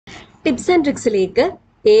Tips and ട്രിക്സിലേക്ക്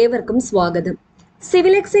ഏവർക്കും സ്വാഗതം.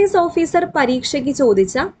 Civil excise officer പരീക്ഷയ്ക്ക്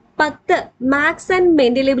ചോദിച്ച 10 maths and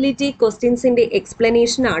mental ability ക്വസ്റ്റ്യൻസിന്റെ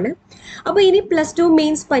explanation ആണ്. അപ്പോൾ ഇനി +2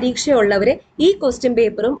 മെയിൻസ് പരീക്ഷയുള്ളവര് ഈ ക്വസ്റ്റ്യൻ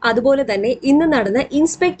പേപ്പറും അതുപോലെ തന്നെ ഇന്ന് നടന്ന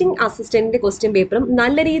ഇൻസ്പെക്ടിംഗ് അസിസ്റ്റന്റിന്റെ ക്വസ്റ്റ്യൻ പേപ്പറും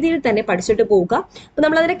നല്ല രീതിയിൽ തന്നെ പഠിച്ചിട്ട് പോവുക. അപ്പോൾ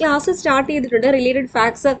നമ്മൾ അതിന്റെ ക്ലാസ് സ്റ്റാർട്ട് ചെയ്തിട്ടുണ്ട്. റിലേറ്റഡ്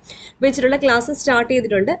ഫാക്ട്സ് വെച്ചിട്ടുള്ള ക്ലാസ് സ്റ്റാർട്ട്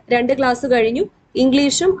ചെയ്തിട്ടുണ്ട്. 2 ക്ലാസ് കഴിഞ്ഞു.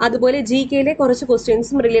 ഇംഗ്ലീഷും അതുപോലെ GKയിലെ കുറച്ച്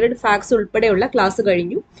ക്വസ്റ്റ്യൻസും റിലേറ്റഡ് ഫാക്ട്സ് ഉൾപ്പെടെയുള്ള ക്ലാസ്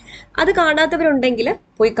കഴിഞ്ഞു. അത് കാണാത്തവരുണ്ടെങ്കിൽ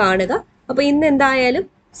പോയി കാണുക. അപ്പോൾ ഇന്ന് എന്തായാലും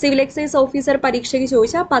സിവിൽ എക്സൈസ് ഓഫീസർ പരീക്ഷയ്ക്ക്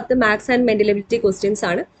ചോദിച്ച 10 maths and mental ability questions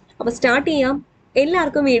ആണ്. അപ്പോൾ സ്റ്റാർട്ട് ചെയ്യാം.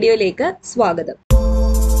 എല്ലാവർക്കും വീഡിയോയിലേക്ക് സ്വാഗതം.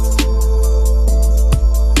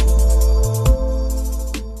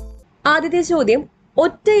 ആദ്യത്തെ ചോദ്യം,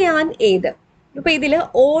 ഒറ്റയാൻ ഏത്? ഇപ്പൊ ഇതില്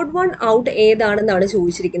ഓഡ് വൺ ഔട്ട് ഏതാണെന്നാണ്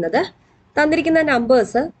ചോദിച്ചിരിക്കുന്നത്. തന്നിരിക്കുന്ന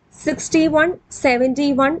നമ്പേഴ്സ് 61,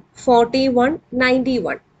 71, 41,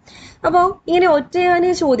 91. അപ്പോൾ ഇങ്ങനെ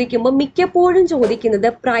ഒറ്റയാനെ ചോദിക്കുമ്പോൾ മിക്കപ്പോഴും ചോദിക്കുന്നത്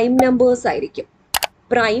പ്രൈം നമ്പേഴ്സ് ആയിരിക്കും.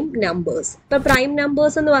 Prime numbers. ഇപ്പൊ പ്രൈം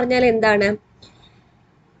നമ്പേഴ്സ് എന്ന് പറഞ്ഞാൽ എന്താണ്?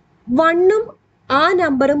 1ഉം ആ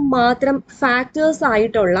നമ്പറും മാത്രം ഫാക്ടേഴ്സ്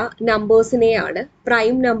ആയിട്ടുള്ള നമ്പേഴ്സിനെയാണ്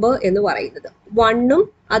പ്രൈം നമ്പർ എന്ന് പറയുന്നത്. 1ഉം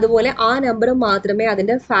അതുപോലെ ആ നമ്പറും മാത്രമേ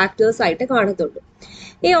അതിന്റെ ഫാക്ടേഴ്സ് ആയിട്ട് കാണത്തുള്ളൂ.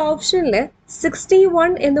 ഈ ഓപ്ഷനിൽ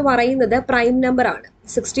 61 എന്ന് പറയുന്നത് പ്രൈം നമ്പർ ആണ്.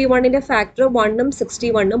 61ന്റെ ഫാക്ടർ 1ഉം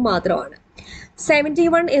 61ഉം മാത്രമാണ്.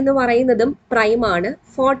 71 എന്ന് പറയുന്നതും പ്രൈം ആണ്.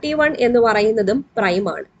 41 എന്ന് പറയുന്നതും പ്രൈം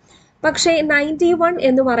ആണ്. പക്ഷേ 91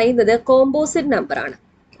 എന്ന് പറയുന്നത് കോമ്പോസിറ്റ് നമ്പർ ആണ്.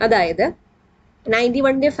 അതായത്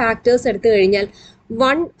 91ന്റെ ഫാക്ടേഴ്സ് എടുത്തു കഴിഞ്ഞാൽ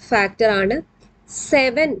 1 ഫാക്ടർ ആണ്,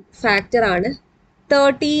 7 ഫാക്ടർ ആണ്,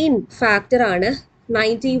 13 ഫാക്ടർ ആണ്,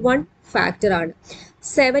 91 ഫാക്ടർ ആണ്.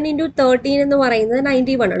 7 × 13 എന്ന് പറയുന്നത്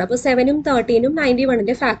 91 ആണ്. അപ്പോൾ 7ഉം 13ഉം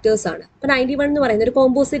 91ന്റെ ഫാക്ടേഴ്സ് ആണ്. അപ്പോൾ 91 എന്ന് പറയുന്നത് ഒരു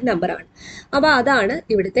കോമ്പോസിറ്റ് നമ്പർ ആണ്. അപ്പോൾ അതാണ്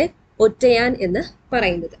ഇവിടുത്തെ ഒറ്റയാൻ എന്ന്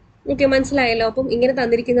പറയുന്നത്. ഓക്കെ, മനസ്സിലായല്ലോ. അപ്പം ഇങ്ങനെ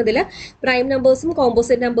തന്നിരിക്കുന്നതിൽ പ്രൈം നമ്പേഴ്സും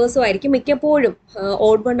കോമ്പോസിറ്റ് നമ്പേഴ്സും ആയിരിക്കും മിക്കപ്പോഴും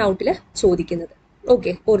ഓഡ് വൺ ഔട്ടിൽ ചോദിക്കുന്നത്.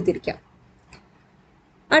 ഓക്കെ, ഓർത്തിരിക്കാം.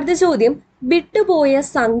 അടുത്ത ചോദ്യം, വിട്ടുപോയ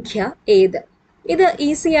സംഖ്യ ഏത്? ഇത്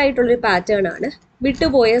ഈസി ആയിട്ടുള്ളൊരു പാറ്റേൺ ആണ്.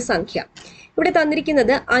 വിട്ടുപോയ സംഖ്യ ഇവിടെ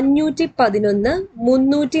തന്നിരിക്കുന്നത് 511,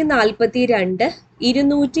 342,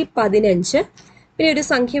 215, പിന്നെ ഒരു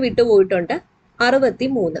സംഖ്യ വിട്ടുപോയിട്ടുണ്ട്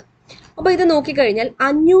 63. അപ്പൊ ഇത് നോക്കിക്കഴിഞ്ഞാൽ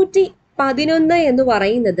 511 എന്ന്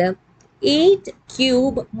പറയുന്നത് 8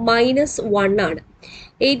 ക്യൂബ് മൈനസ് 1 ആണ്.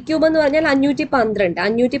 8 ക്യൂബ് എന്ന് പറഞ്ഞാൽ 512.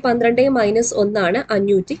 512 മൈനസ് 1 ആണ്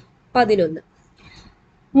 511.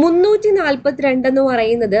 342 എന്ന്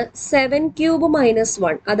പറയുന്നത് 7 ക്യൂബ് മൈനസ്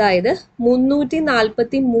 1, അതായത്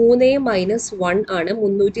 343 മൈനസ് 1 ആണ്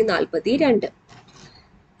 342.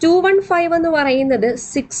 215 എന്ന് പറയുന്നത്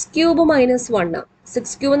 6 ക്യൂബ് മൈനസ് 1 ആണ്.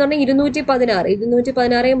 6 ക്യൂബ് എന്ന് പറഞ്ഞാൽ 216.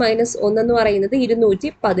 216 മൈനസ് 1 എന്ന് പറയുന്നത്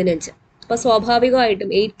 215. അപ്പൊ സ്വാഭാവികമായിട്ടും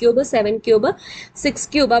 8 ക്യൂബ്, 7 ക്യൂബ്, 6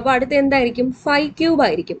 ക്യൂബ്. അപ്പൊ അടുത്ത് എന്തായിരിക്കും? 5 ക്യൂബ്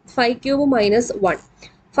ആയിരിക്കും. 5 ക്യൂബ് മൈനസ് 1.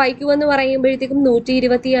 5 ക്യൂബ് എന്ന് പറയുമ്പോഴത്തേക്കും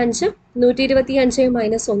 125. 125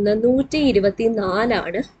 മൈനസ് 1 124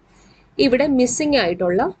 ആണ് ഇവിടെ മിസ്സിംഗ്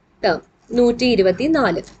ആയിട്ടുള്ള ടേം.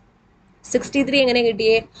 124. 63 എങ്ങനെ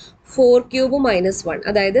കിട്ടിയേ? 4 ക്യൂബ് മൈനസ് 1,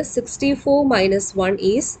 അതായത് 64 മൈനസ് 1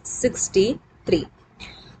 ഈസ് 63.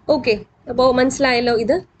 ഓക്കെ, അപ്പോൾ മനസ്സിലായല്ലോ.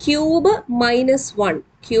 ഇത് ക്യൂബ് മൈനസ് 1,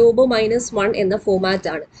 ക്യൂബ് മൈനസ് 1 എന്ന ഫോമാറ്റ്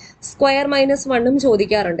ആണ്. സ്ക്വയർ മൈനസ് 1ഉം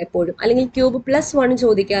ചോദിക്കാറുണ്ട് എപ്പോഴും, അല്ലെങ്കിൽ ക്യൂബ് പ്ലസ് 1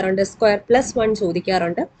 ചോദിക്കാറുണ്ട്, സ്ക്വയർ പ്ലസ് 1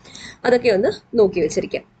 ചോദിക്കാറുണ്ട്. അതൊക്കെ ഒന്ന് നോക്കി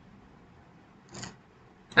വെച്ചിരിക്കാം.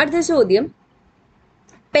 അടുത്ത ചോദ്യം,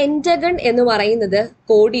 പെന്റഗൺ എന്ന് പറയുന്നത്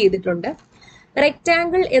കോഡ് ചെയ്തിട്ടുണ്ട്.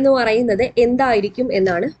 റെക്റ്റാങ്കിൾ എന്ന് പറയുന്നത് എന്തായിരിക്കും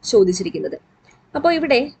എന്നാണ് ചോദിച്ചിരിക്കുന്നത്. അപ്പോൾ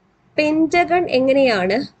ഇവിടെ പെന്റഗൺ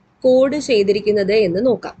എങ്ങനെയാണ് കോഡ് ചെയ്തിരിക്കുന്നത് എന്ന്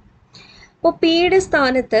നോക്കാം. അപ്പോൾ പിയുടെ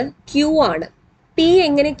സ്ഥാനത്ത് ക്യൂ ആണ്. പി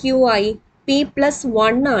എങ്ങനെ ക്യൂ ആയി? പി പ്ലസ്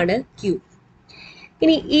 1 ആണ് ക്യൂ.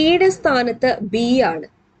 ഇനി ഇയുടെ സ്ഥാനത്ത് ബി ആണ്.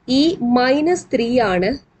 ഇ മൈനസ് 3 ആണ്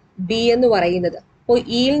ബി എന്ന് പറയുന്നത്. അപ്പോൾ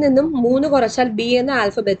ഇയിൽ നിന്നും 3 കുറച്ചാൽ ബി എന്ന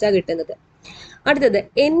ആൽഫബറ്റാ കിട്ടുന്നത്. അടുത്തത്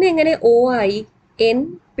എൻ എങ്ങനെ ഒ ആയി? എൻ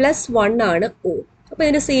പ്ലസ് 1 ആണ് ഒ. അപ്പൊ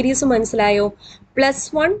ഇതിന്റെ സീരീസ് മനസ്സിലായോ?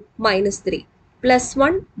 +1 - 3,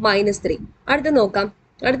 +1 - 3. അടുത്ത് നോക്കാം.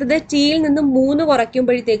 അടുത്തത് ടിയിൽ നിന്നും 3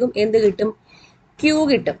 കുറയ്ക്കുമ്പോഴത്തേക്കും എന്ത് കിട്ടും? ക്യൂ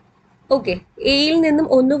കിട്ടും. ഓക്കെ, എയിൽ നിന്നും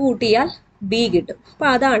 1 കൂട്ടിയാൽ ബി കിട്ടും. അപ്പൊ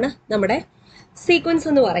അതാണ് നമ്മുടെ സീക്വൻസ്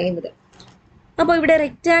എന്ന് പറയുന്നത്. അപ്പോൾ ഇവിടെ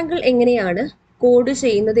റെക്റ്റാങ്കിൾ എങ്ങനെയാണ് കോഡ്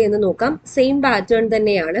ചെയ്യുന്നത് എന്ന് നോക്കാം. സെയിം പാറ്റേൺ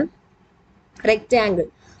തന്നെയാണ്. റെക്റ്റാങ്കിൾ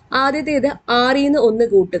ആദ്യത്തേത് ആറിൽ നിന്ന് 1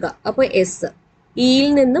 കൂട്ടുക, അപ്പോൾ എസ്. ഇയിൽ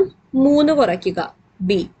നിന്നും 3 കുറയ്ക്കുക,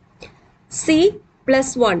 B. C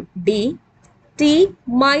 +1 D. T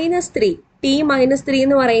 -3, T -3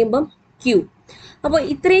 എന്ന് പറയുമ്പം ക്യൂ. അപ്പോൾ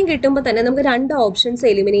ഇത്രയും കിട്ടുമ്പോൾ തന്നെ നമുക്ക് 2 ഓപ്ഷൻസ്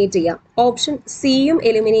എലിമിനേറ്റ് ചെയ്യാം. ഓപ്ഷൻ സിയും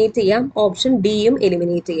എലിമിനേറ്റ് ചെയ്യാം, ഓപ്ഷൻ ഡിയും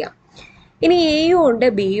എലിമിനേറ്റ് ചെയ്യാം. ഇനി എയും ഉണ്ട്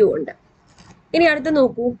ബിയും ഉണ്ട്. ഇനി അടുത്ത്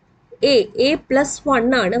നോക്കൂ, എ പ്ലസ്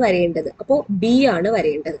 1 ആണ് വരേണ്ടത്, അപ്പോൾ ബി ആണ്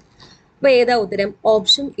വരേണ്ടത്. അപ്പൊ ഏതാ ഉത്തരം?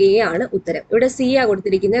 ഓപ്ഷൻ എ ആണ് ഉത്തരം. ഇവിടെ സി ആ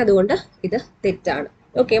കൊടുത്തിരിക്കുന്നത്, അതുകൊണ്ട് ഇത് തെറ്റാണ്.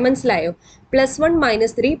 ഓക്കെ, മനസ്സിലായോ? +1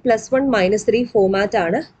 - 3 ഫോമാറ്റ്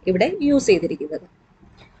ആണ് ഇവിടെ യൂസ് ചെയ്തിരിക്കുന്നത്.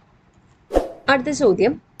 അടുത്ത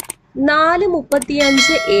ചോദ്യം,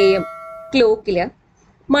 4:35 AM ക്ലോക്കില്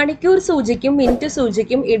മണിക്കൂർ സൂചിക്കും മിനിറ്റ്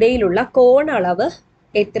സൂചിക്കും ഇടയിലുള്ള കോണളവ്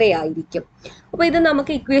എത്രയായിരിക്കും? അപ്പൊ ഇത്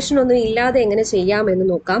നമുക്ക് ഇക്വേഷൻ ഒന്നും ഇല്ലാതെ എങ്ങനെ ചെയ്യാമെന്ന്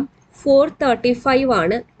നോക്കാം. 4:35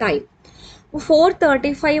 ആണ് ടൈം.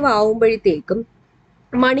 4:35 ആവുമ്പോഴത്തേക്കും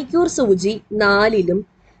മണിക്കൂർ സൂചി 4-ലും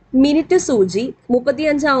മിനിറ്റ് സൂചി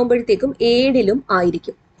 35 ആവുമ്പോഴത്തേക്കും 7-ലും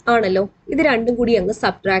ആയിരിക്കും, ആണല്ലോ. ഇത് രണ്ടും കൂടി അങ്ങ്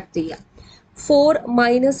സബ്ട്രാക്ട് ചെയ്യാം.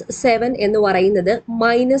 4 - 7 എന്ന് പറയുന്നത്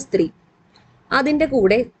 -3. അതിൻ്റെ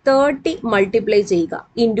കൂടെ 30 മൾട്ടിപ്ലൈ ചെയ്യുക,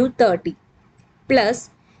 ഇൻറ്റു 30 പ്ലസ്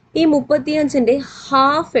ഈ 35ന്റെ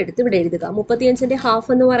ഹാഫ് എടുത്ത് ഇവിടെ എഴുതുക. 35ന്റെ ഹാഫ്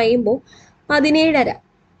എന്ന് പറയുമ്പോൾ 17.5.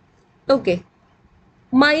 ഓക്കെ,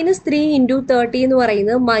 -3 × 30 എന്ന്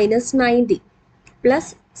പറയുന്നത് -90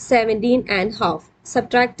 പ്ലസ് 17.5.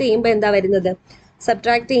 സബ്ട്രാക്ട് ചെയ്യുമ്പോൾ എന്താ വരുന്നത്?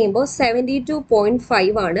 സബ്ട്രാക്ട് ചെയ്യുമ്പോൾ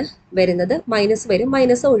 72.5 ആണ് വരുന്നത്. മൈനസ് വരും,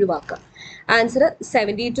 മൈനസ് ഒഴിവാക്കുക. ആൻസർ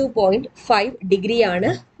 72.5 ഡിഗ്രി ആണ്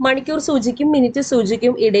മണിക്കൂർ സൂചിക്കും മിനിറ്റ്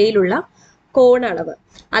സൂചിക്കും ഇടയിലുള്ള കോണളവ്.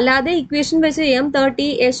 അല്ലാതെ ഇക്വേഷൻ വെച്ച് ചെയ്യാം.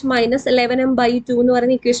 30h - 11m/2 എന്ന്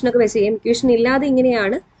പറയുന്ന ഇക്വേഷനൊക്കെ വെച്ച് ചെയ്യാം. ഇക്വേഷൻ ഇല്ലാതെ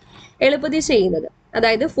ഇങ്ങനെയാണ് എളുപ്പത്തിൽ ചെയ്യുന്നത്.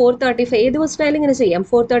 അതായത് 435 ഏത് ക്വസ്റ്റനായാലും ഇങ്ങനെ ചെയ്യാം.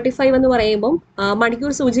 435 എന്ന് പറയുമ്പോൾ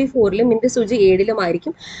മണിക്കൂർ സൂചി 4-ലും മിനിറ്റ് സൂചി 7-ലും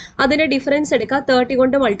ആയിരിക്കും. അതിന്റെ ഡിഫറൻസ് എടുക്കുക, 30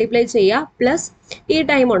 കൊണ്ട് മൾട്ടിപ്ലൈ ചെയ്യുക, പ്ലസ് ഈ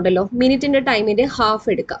ടൈം ഉണ്ടല്ലോ മിനിറ്റിന്റെ ടൈമിന്റെ ഹാഫ്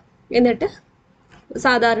എടുക്കുക. എന്നിട്ട്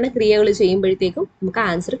സാധാരണ ക്രിയകൾ ചെയ്യുമ്പോഴത്തേക്കും നമുക്ക്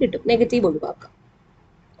ആൻസർ കിട്ടും. നെഗറ്റീവ് ഒഴിവാക്കാം.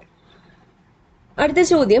 അടുത്ത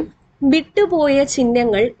ചോദ്യം, വിട്ടുപോയ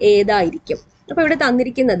ചിഹ്നങ്ങൾ ഏതായിരിക്കും? അപ്പൊ ഇവിടെ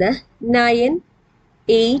തന്നിരിക്കുന്നത് 9,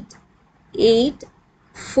 8, 8,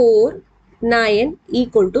 4, 9 =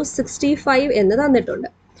 65 എന്ന് തന്നിട്ടുണ്ട്.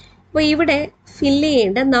 അപ്പോൾ ഇവിടെ ഫില്ല്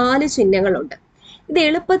ചെയ്യേണ്ട 4 ചിഹ്നങ്ങളുണ്ട്. ഇത്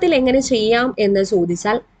എളുപ്പത്തിൽ എങ്ങനെ ചെയ്യാം എന്ന്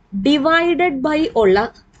ചോദിച്ചാൽ ഡിവൈഡഡ് ബൈ ഉള്ള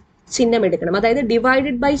ചിഹ്നം എടുക്കണം. അതായത്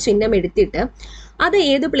ഡിവൈഡഡ് ബൈ ചിഹ്നം എടുത്തിട്ട് അത്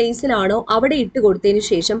ഏത് പ്ലേസിലാണോ അവിടെ ഇട്ട് കൊടുത്തതിന്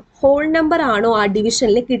ശേഷം ഹോൾ നമ്പർ ആണോ ആ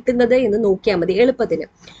ഡിവിഷനിൽ കിട്ടുന്നത് എന്ന് നോക്കിയാൽ മതി എളുപ്പത്തിന്.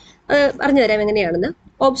 പറഞ്ഞു തരാം എങ്ങനെയാണെന്ന്.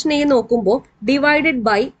 ഓപ്ഷൻ എ നോക്കുമ്പോൾ ഡിവൈഡഡ്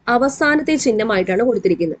ബൈ അവസാനത്തെ ചിഹ്നമായിട്ടാണ്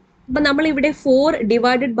കൊടുത്തിരിക്കുന്നത്. അപ്പൊ നമ്മൾ ഇവിടെ 4 /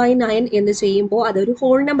 9 എന്ന് ചെയ്യുമ്പോൾ അതൊരു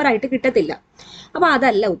ഹോൾ നമ്പർ ആയിട്ട് കിട്ടത്തില്ല. അപ്പൊ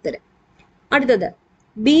അതല്ല ഉത്തരം. അടുത്തത്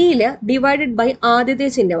ബിയില് ഡിവൈഡഡ് ബൈ ആദ്യത്തെ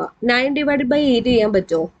ചിഹ്നമാണ്. 9 / 8 ചെയ്യാൻ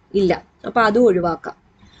പറ്റുമോ? ഇല്ല. അപ്പൊ അതും ഒഴിവാക്കാം.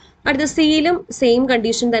 അടുത്ത സിയിലും സെയിം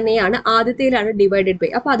കണ്ടീഷൻ തന്നെയാണ്. ആദ്യത്തേലാണ് ഡിവൈഡഡ് ബൈ,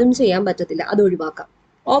 അപ്പൊ അതും ചെയ്യാൻ പറ്റത്തില്ല, അത് ഒഴിവാക്കാം.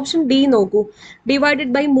 ഓപ്ഷൻ ഡി നോക്കൂ,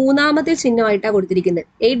 ഡിവൈഡഡ് ബൈ മൂന്നാമത്തെ ചിഹ്നമായിട്ടാണ് കൊടുത്തിരിക്കുന്നത്.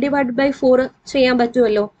 8 / 4 ചെയ്യാൻ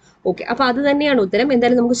പറ്റുമല്ലോ. ഓക്കെ, അപ്പൊ അത് തന്നെയാണ് ഉത്തരം.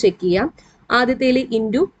 എന്തായാലും നമുക്ക് ചെക്ക് ചെയ്യാം. ആദ്യത്തേല്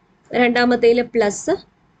into, രണ്ടാമത്തേല് plus,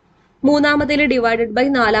 മൂന്നാമത്തേല് divided by,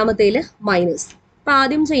 നാലാമത്തേല് minus. അപ്പൊ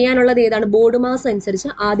ആദ്യം ചെയ്യാനുള്ളത് ഏതാണ്? ബോർഡ് മാസ് അനുസരിച്ച്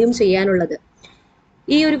ആദ്യം ചെയ്യാനുള്ളത്.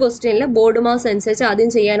 ഈ ഒരു ക്വസ്റ്റ്യനിൽ ബോർഡ് മാസ് അനുസരിച്ച് ആദ്യം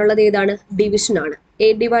ചെയ്യാനുള്ളത് ഏതാണ്? ഡിവിഷൻ ആണ്.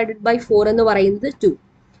 8 / 4 എന്ന് പറയുന്നത് 2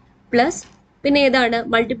 പ്ലസ് പിന്നെ ഏതാണ്?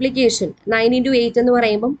 മൾട്ടിപ്ലിക്കേഷൻ. 9 × 8 എന്ന്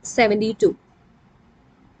പറയുമ്പം 72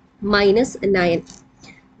 minus 9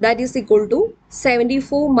 that is equal to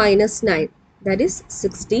 74 minus 9 that is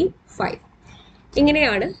 65.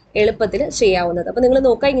 ഇങ്ങനെയാണ് എളുപ്പത്തിൽ ചെയ്യാവുന്നത്. അപ്പൊ നിങ്ങൾ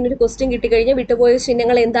നോക്കുക, ഇങ്ങനെ ഒരു ക്വസ്റ്റ്യൻ കിട്ടിക്കഴിഞ്ഞാൽ വിട്ടുപോയ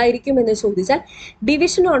ചിഹ്നങ്ങൾ എന്തായിരിക്കും എന്ന് ചോദിച്ചാൽ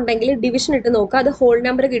ഡിവിഷൻ ഉണ്ടെങ്കിൽ ഡിവിഷൻ ഇട്ട് നോക്കുക. അത് ഹോൾ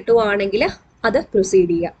നമ്പർ കിട്ടുവാണെങ്കിൽ അത്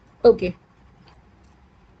പ്രൊസീഡ് ചെയ്യാം. Okay,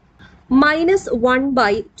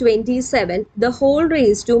 -1/27 the whole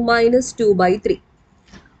raised to -2/3.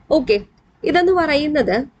 Okay, ഇതെന്ന്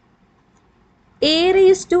പറയുന്നത്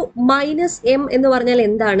a⁻m എന്ന് പറഞ്ഞാൽ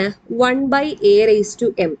എന്താണ്?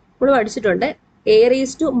 1/a⁻m. നമ്മൾ പഠിച്ചിട്ടുണ്ട്.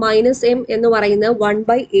 a⁻m എന്ന് പറയുന്നത്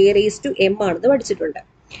 1/a⁻m ആണെന്ന് പഠിച്ചിട്ടുണ്ട്.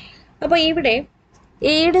 അപ്പൊ ഇവിടെ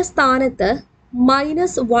എയുടെ സ്ഥാനത്ത്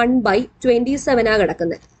 -1/27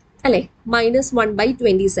 കിടക്കുന്നത് അല്ലെ?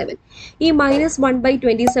 -1/27. ഈ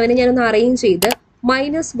 -1/27 ഞാനൊന്ന് അറേഞ്ച് ചെയ്ത്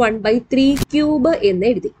 -1/3³ എന്ന്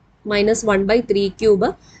എഴുതി. -1/3³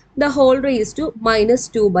 the whole raised to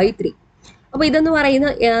 -2/3. അപ്പൊ ഇതെന്ന് പറയുന്ന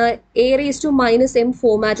a⁻m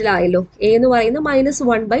ഫോമാറ്റിലായല്ലോ. a എന്ന് പറയുന്നത്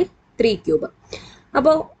 -1/3³.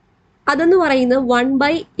 അപ്പോൾ അതെന്ന് പറയുന്നത്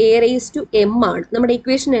 1/a⁻m ആണ്. നമ്മുടെ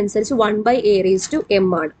ഇക്വേഷൻ അനുസരിച്ച് 1/a⁻m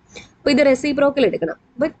ആണ്. അപ്പൊ ഇത് റെസിപ്രോക്കൽ എടുക്കണം.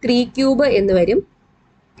 അപ്പൊ 3³ എന്ന് വരും.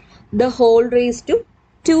 the whole raised to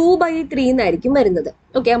 2/3 എന്നായിരിക്കും വരുന്നത്.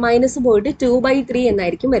 ഓക്കെ, ആ മൈനസ് പോയിട്ട് 2/3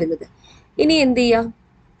 എന്നായിരിക്കും വരുന്നത്. ഇനി എന്ത് ചെയ്യാം?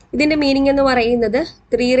 ഇതിന്റെ മീനിങ് എന്ന് പറയുന്നത്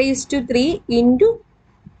 3⁻³ ×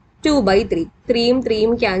 2/3. 3യും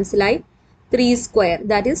 3യും ക്യാൻസൽ ആയി 3²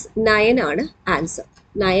 ദാറ്റ് ഈസ് 9 ആണ് ആൻസർ.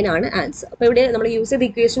 9 ആണ് ആൻസർ. അപ്പോൾ ഇവിടെ നമ്മൾ യൂസ് ചെയ്ത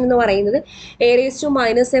ഇക്വേഷൻ എന്ന് പറയുന്നത് a raised to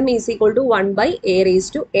minus m is equal to 1 by a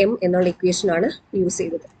raised to m എന്നുള്ള ഇക്വേഷൻ ആണ് യൂസ്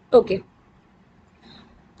ചെയ്തത്. ഓക്കെ,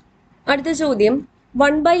 അടുത്ത ചോദ്യം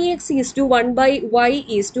 1 by x is to 1 by y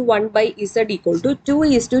is to 1 by z equal to 2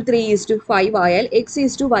 is to 3 is to 5 ആയാൽ x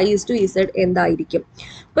is to y is to z എന്തായിരിക്കും?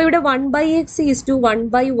 അപ്പോൾ ഇവിടെ 1 by x is to 1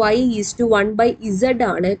 by y is to 1 by z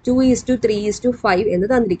ആണ് 2 is to 3 is to 5 എന്ന്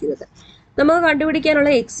തന്നിരിക്കുന്നത്. നമുക്ക് കണ്ടുപിടിക്കാനുള്ള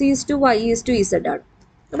x is to y is to z ആണ്.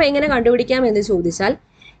 അപ്പോൾ എങ്ങനെ കണ്ടുപിടിക്കാം എന്ന് ചോദിച്ചാൽ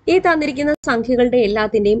ഈ തന്നിരിക്കുന്ന സംഖ്യകളുടെ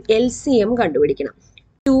എല്ലാത്തിൻ്റെയും LCM കണ്ടുപിടിക്കണം.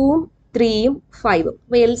 2ഉം 3ഉം 5ഉം.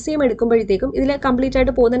 അപ്പോൾ LCM എടുക്കുമ്പോഴത്തേക്കും ഇതിൽ കംപ്ലീറ്റ്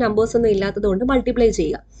ആയിട്ട് പോകുന്ന നമ്പേഴ്സ് ഒന്നും ഇല്ലാത്തത് കൊണ്ട് മൾട്ടിപ്ലൈ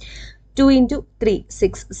ചെയ്യുക. 2 into 3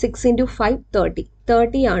 6, 6 into 5 30.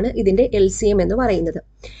 30 ആണ് ഇതിൻ്റെ LCM എന്ന് പറയുന്നത്.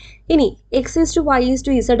 ഇനി x is to y is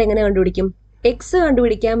to z എങ്ങനെ കണ്ടുപിടിക്കും? x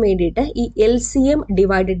കണ്ടുപിടിക്കാൻ വേണ്ടിയിട്ട് ഈ LCM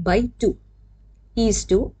divided by 2 is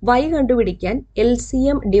to y കണ്ടുപിടിക്കാൻ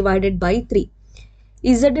LCM ഡിവൈഡഡ് ബൈ 3,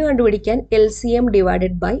 z കണ്ടുപിടിക്കാൻ LCM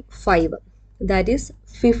divided by 5. That is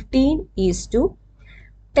 15 is to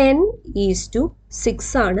 10 is to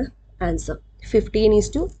 6 ആണ് answer. 15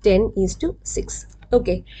 is to 10 is to 6.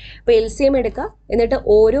 Okay, അപ്പോൾ LCM എടുക്കുക, എന്നിട്ട്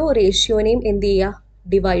ഓരോ റേഷ്യോനെയും എന്ത് ചെയ്യുക?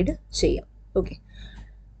 ഡിവൈഡ് ചെയ്യാം. ഓക്കെ,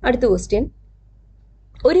 അടുത്ത ക്വസ്റ്റ്യൻ.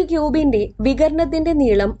 ഒരു ക്യൂബിൻ്റെ വികരണത്തിൻ്റെ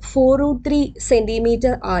നീളം 4√3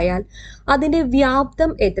 സെൻറ്റിമീറ്റർ ആയാൽ അതിൻ്റെ വ്യാപ്തം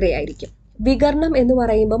എത്രയായിരിക്കും? വികരണം എന്ന്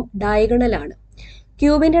പറയുമ്പം ഡയഗണലാണ്.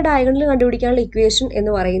 ക്യൂബിൻ്റെ ഡയഗണൽ കണ്ടുപിടിക്കാനുള്ള ഇക്വേഷൻ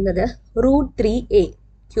എന്ന് പറയുന്നത് √3a.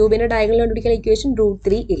 ക്യൂബിൻ്റെ ഡയഗണൽ കണ്ടുപിടിക്കാനുള്ള ഇക്വേഷൻ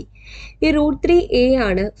 √3a. ഈ √3a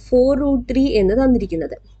ആണ് 4√3 എന്ന്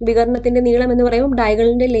തന്നിരിക്കുന്നത്. വികരണത്തിൻ്റെ നീളം എന്ന് പറയുമ്പോൾ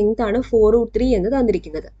ഡയഗണലിൻ്റെ ലെങ്ത് ആണ് 4√3 എന്ന്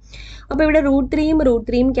തന്നിരിക്കുന്നത്. അപ്പോൾ ഇവിടെ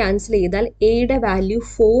 √3യും ക്യാൻസൽ ചെയ്താൽ എയുടെ വാല്യൂ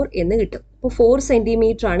 4 എന്ന് കിട്ടും. അപ്പോൾ 4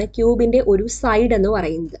 സെൻറ്റിമീറ്റർ ആണ് ക്യൂബിൻ്റെ ഒരു സൈഡ് എന്ന്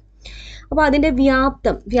പറയുന്നത്. അപ്പോൾ അതിൻ്റെ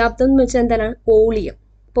വ്യാപ്തം എന്ന് വെച്ചാൽ എന്താണ്? വോളിയം.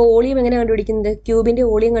 അപ്പോൾ വോളിയം എങ്ങനെ കണ്ടുപിടിക്കുന്നത്? ക്യൂബിൻ്റെ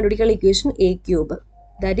വോളിയം കണ്ടുപിടിക്കാനുള്ള equation a cube,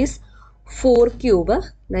 that is 4 cube,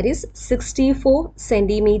 that is 64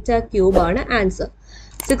 centimetre ക്യൂബാണ് answer.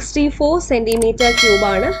 64 centimetre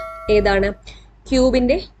ക്യൂബാണ് ഏതാണ്?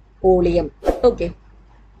 ക്യൂബിൻ്റെ വോളിയം. ഓക്കെ,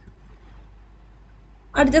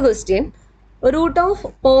 അടുത്ത question. Root of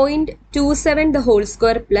 0.27 the whole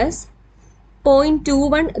square plus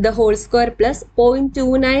 0.21 the whole square plus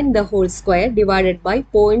 0.29 the whole square divided by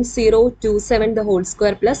 0.027 the whole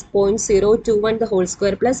square plus 0.021 the whole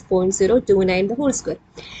square plus 0.029 the whole square.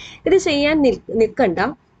 ഇത് ചെയ്യാൻ നിൽക്കണ്ട.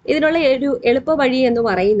 ഇതിനുള്ള ഒരു എളുപ്പ വഴി എന്ന്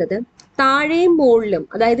പറയുന്നത് താഴെയും മുകളിലും,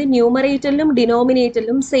 അതായത് ന്യൂമറേറ്ററിലും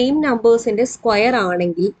ഡിനോമിനേറ്ററിലും സെയിം നമ്പേഴ്സിന്റെ സ്ക്വയർ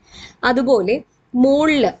ആണെങ്കിൽ, അതുപോലെ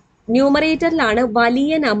മുകളിൽ ന്യൂമറേറ്ററിലാണ്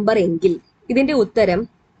വലിയ നമ്പർ എങ്കിൽ ഇതിന്റെ ഉത്തരം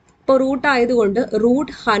ഇപ്പോൾ റൂട്ട് ആയതുകൊണ്ട്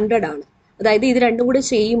 √100 ആണ്. അതായത് ഇത് രണ്ടും കൂടെ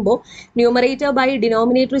ചെയ്യുമ്പോൾ ന്യൂമറേറ്റർ ബൈ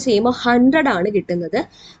ഡിനോമിനേറ്റർ ചെയ്യുമ്പോൾ 100 ആണ് കിട്ടുന്നത്.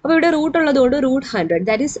 അപ്പോൾ ഇവിടെ റൂട്ട് ഉള്ളതുകൊണ്ട് √100,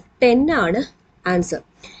 ദാറ്റ് ഈസ് 10 ആണ് ആൻസർ.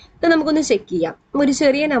 ഇത് നമുക്കൊന്ന് ചെക്ക് ചെയ്യാം. ഒരു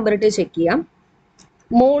ചെറിയ നമ്പർ ഇട്ട് ചെക്ക് ചെയ്യാം.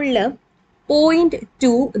 മുകളിൽ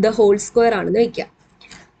 0.2 the whole square ആണെന്ന് വയ്ക്കാം.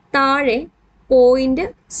 താഴെ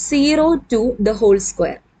 0.02 the whole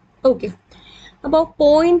square. ഓക്കെ, അപ്പോൾ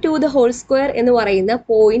 0.2 the whole square എന്ന് പറയുന്ന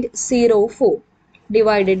 0.04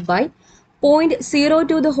 divided by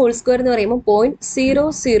 0.02 the whole square എന്ന് പറയുമ്പോൾ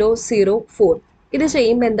 0.0004. ഇത്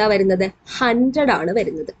ചെയ്യുമ്പോൾ എന്താ വരുന്നത്? 100 ആണ്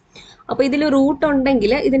വരുന്നത്. അപ്പോൾ ഇതിൽ റൂട്ട്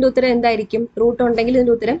ഉണ്ടെങ്കിൽ ഇതിൻ്റെ ഉത്തരം എന്തായിരിക്കും? റൂട്ട് ഉണ്ടെങ്കിൽ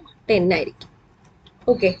ഇതിൻ്റെ ഉത്തരം 10 ആയിരിക്കും.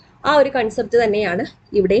 ഓക്കെ, ആ ഒരു കൺസെപ്റ്റ് തന്നെയാണ്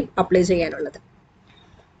ഇവിടെയും അപ്ലൈ ചെയ്യാനുള്ളത്.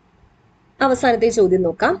 അവസാനത്തെ ചോദ്യം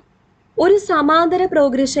നോക്കാം. ഒരു സമാന്തര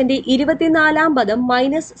പ്രോഗ്രഷന്റെ 24ാം പദം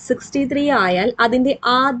 -63 ആയാൽ അതിന്റെ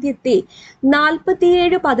ആദ്യത്തെ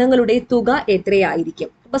 47 പദങ്ങളുടെ തുക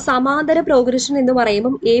എത്രയായിരിക്കും? അപ്പൊ സമാന്തര പ്രോഗ്രഷൻ എന്ന്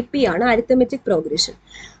പറയുമ്പോൾ AP ആണ് arithmetic progression.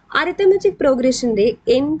 Arithmetic പ്രോഗ്രഷന്റെ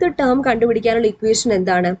nth term കണ്ടുപിടിക്കാനുള്ള ഇക്വേഷൻ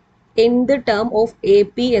എന്താണ്? nth ടേം ഓഫ്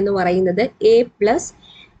AP എന്ന് പറയുന്നത് a +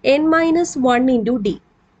 n-1 × d.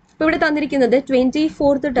 ഇപ്പൊ ഇവിടെ തന്നിരിക്കുന്നത്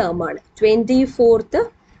 24th ടേം ആണ്. 24th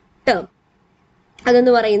ടേം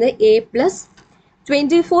അതെന്ന് പറയുന്നത് a +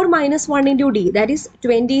 24 - 1 × d, that is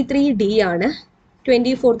 23d ആണ്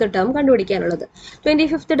 24th ടേം കണ്ടുപിടിക്കാനുള്ളത്.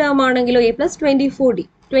 25th ടേം ആണെങ്കിലോ a + 24d,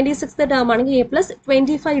 26th ടേം ആണെങ്കിൽ a +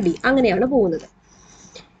 25d, അങ്ങനെയാണ് പോകുന്നത്.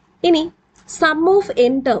 ഇനി സം ഓഫ്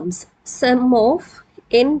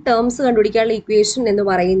n ടേംസ് കണ്ടുപിടിക്കാനുള്ള ഇക്വേഷൻ എന്ന്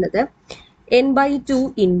പറയുന്നത് n/2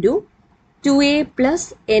 × 2a +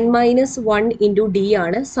 n-1 × d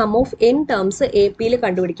ആണ് സം ഓഫ് n ടേംസ് APയിൽ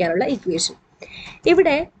കണ്ടുപിടിക്കാനുള്ള ഇക്വേഷൻ.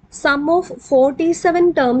 ഇവിടെ സം ഓഫ് 47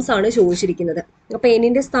 ടേംസ് ആണ് ചോദിച്ചിരിക്കുന്നത്. അപ്പൊ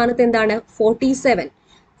എന്നിന്റെ സ്ഥാനത്ത് എന്താണ്? 47.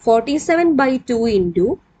 47/2 ×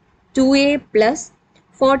 2a +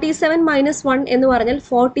 47 - 1 എന്ന് പറഞ്ഞാൽ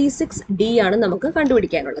 46d ആണ് നമുക്ക്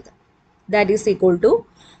കണ്ടുപിടിക്കാനുള്ളത്. ദാറ്റ് ഈസ് ഈക്വൽ ടു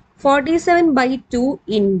 47/2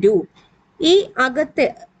 × ഈ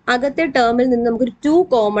അകത്തെ ടേമിൽ നിന്ന് നമുക്ക് 2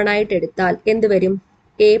 കോമൺ ആയിട്ട് എടുത്താൽ എന്ത് വരും?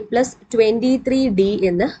 എ പ്ലസ് 23d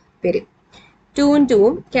എന്ന് വരും. 2ഉം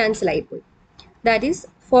 2ഉം ക്യാൻസൽ ആയിപ്പോയി. That is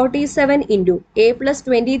 47 into A plus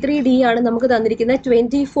 23d ആണ് നമുക്ക് തന്നിരിക്കുന്ന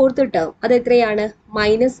 24th ടേം. അത് എത്രയാണ്?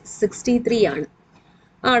 -63 ആണ്.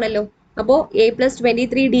 ആണല്ലോ. അപ്പോൾ എ പ്ലസ്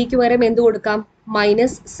 23dക്ക് പകരം എന്ത് കൊടുക്കാം?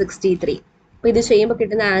 -63. അപ്പൊ ഇത് ചെയ്യുമ്പോൾ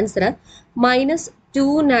കിട്ടുന്ന ആൻസർ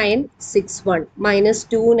 -2961.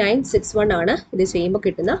 -2961 ആണ് ഇത് ചെയ്യുമ്പോൾ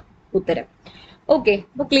കിട്ടുന്ന ഉത്തരം. ഓക്കെ,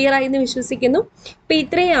 അപ്പൊ ക്ലിയർ ആയി എന്ന് വിശ്വസിക്കുന്നു. അപ്പൊ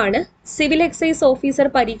ഇത്രയാണ് സിവിൽ എക്സൈസ് ഓഫീസർ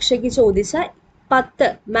പരീക്ഷയ്ക്ക് ചോദിച്ച 10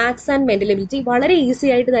 മാത്സ് ആൻഡ് മെന്റലബിലിറ്റി. വളരെ ഈസി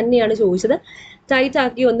ആയിട്ട് തന്നെയാണ് ചോദിച്ചത്, ടൈറ്റ്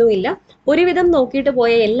ആക്കിയൊന്നുമില്ല. ഒരുവിധം നോക്കിയിട്ട്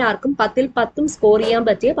പോയ എല്ലാവർക്കും 10ൽ 10ഉം സ്കോർ ചെയ്യാൻ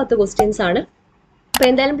പറ്റിയ 10 ക്വസ്റ്റ്യൻസ് ആണ്. അപ്പൊ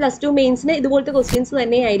എന്തായാലും +2 മെയിൻസിന് ഇതുപോലത്തെ ക്വസ്റ്റ്യൻസ്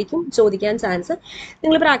തന്നെയായിരിക്കും ചോദിക്കാൻ ചാൻസ്.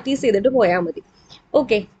 നിങ്ങൾ പ്രാക്ടീസ് ചെയ്തിട്ട് പോയാൽ മതി.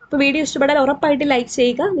 ഓക്കെ, അപ്പൊ വീഡിയോ ഇഷ്ടപ്പെട്ടാൽ ഉറപ്പായിട്ട് ലൈക്ക്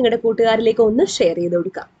ചെയ്യുക, നിങ്ങളുടെ കൂട്ടുകാരിലേക്ക് ഒന്ന് ഷെയർ ചെയ്ത്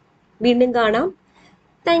കൊടുക്കുക. വീണ്ടും കാണാം.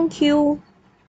 താങ്ക്